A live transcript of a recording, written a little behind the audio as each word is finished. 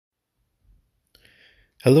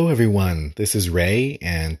Hello, everyone. This is Ray,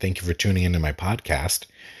 and thank you for tuning into my podcast.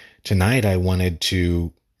 Tonight, I wanted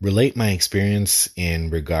to relate my experience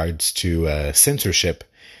in regards to a censorship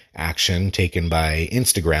action taken by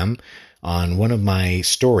Instagram on one of my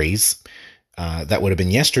stories. That would have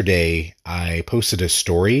been yesterday. I posted a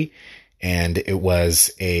story, and it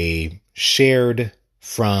was a shared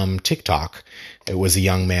from TikTok. It was a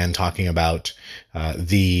young man talking about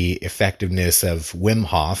the effectiveness of Wim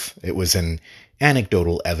Hof. It was an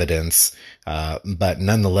anecdotal evidence, but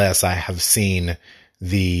nonetheless, I have seen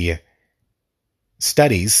the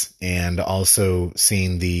studies and also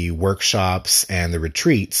seen the workshops and the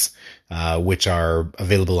retreats, which are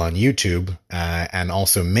available on YouTube, and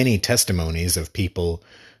also many testimonies of people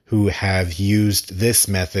who have used this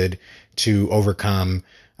method to overcome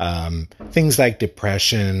things like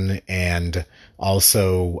depression and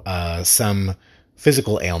also some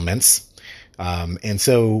physical ailments. And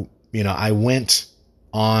so, I went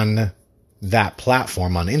on that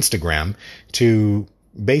platform on Instagram to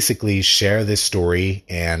basically share this story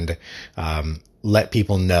and let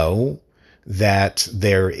people know that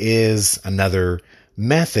there is another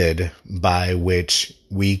method by which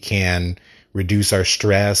we can reduce our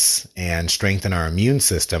stress and strengthen our immune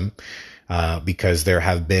system, because there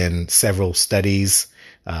have been several studies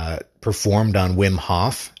performed on Wim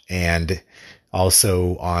Hof and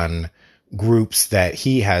also on groups that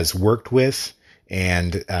he has worked with,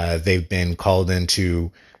 and they've been called into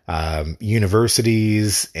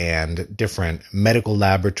universities and different medical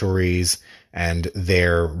laboratories, and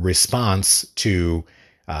their response to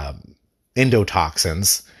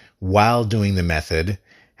endotoxins while doing the method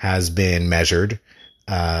has been measured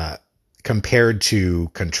compared to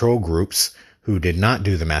control groups who did not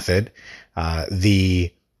do the method.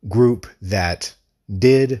 The group that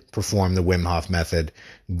did perform the Wim Hof method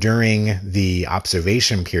during the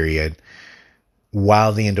observation period,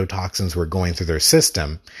 while the endotoxins were going through their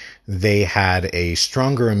system, they had a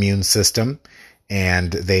stronger immune system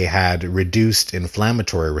and they had reduced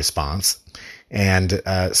inflammatory response. And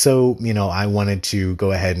so, I wanted to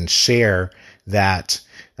go ahead and share that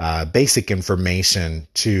basic information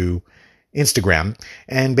to Instagram.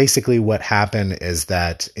 And basically what happened is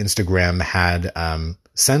that Instagram had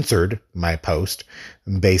censored my post.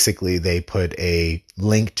 Basically, they put a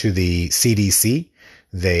link to the CDC.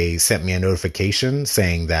 They sent me a notification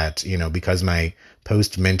saying that, because my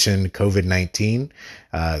post mentioned COVID-19,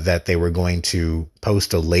 that they were going to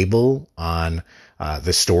post a label on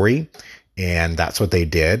the story. And that's what they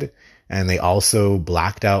did. And they also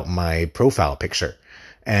blacked out my profile picture.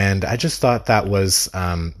 And I just thought that was,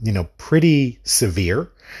 pretty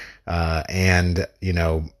severe. And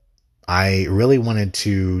I really wanted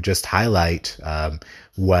to just highlight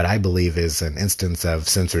what I believe is an instance of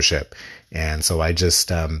censorship. And so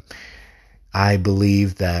I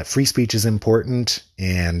believe that free speech is important.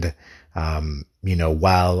 And,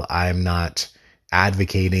 while I'm not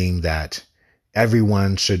advocating that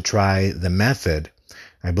everyone should try the method,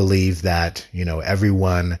 I believe that,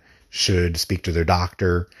 everyone should speak to their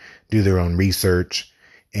doctor, do their own research,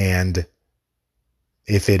 and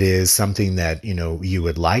if it is something that, you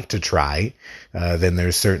would like to try, then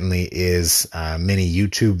there certainly is many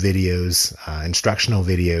YouTube videos, instructional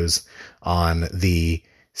videos on the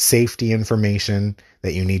safety information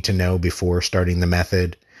that you need to know before starting the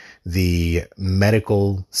method, the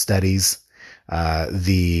medical studies,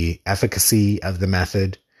 the efficacy of the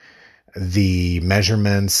method, the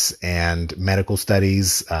measurements and medical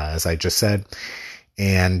studies, as I just said.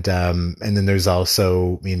 And then there's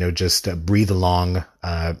also, just breathe along,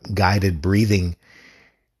 guided breathing,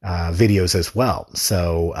 videos as well.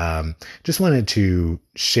 So, just wanted to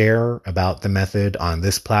share about the method on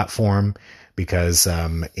this platform because,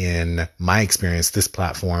 in my experience, this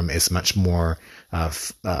platform is much more,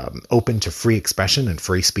 open to free expression and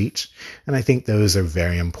free speech. And I think those are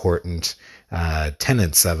very important,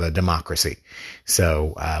 tenets of a democracy.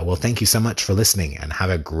 So, well, thank you so much for listening and have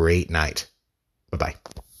a great night. Bye-bye.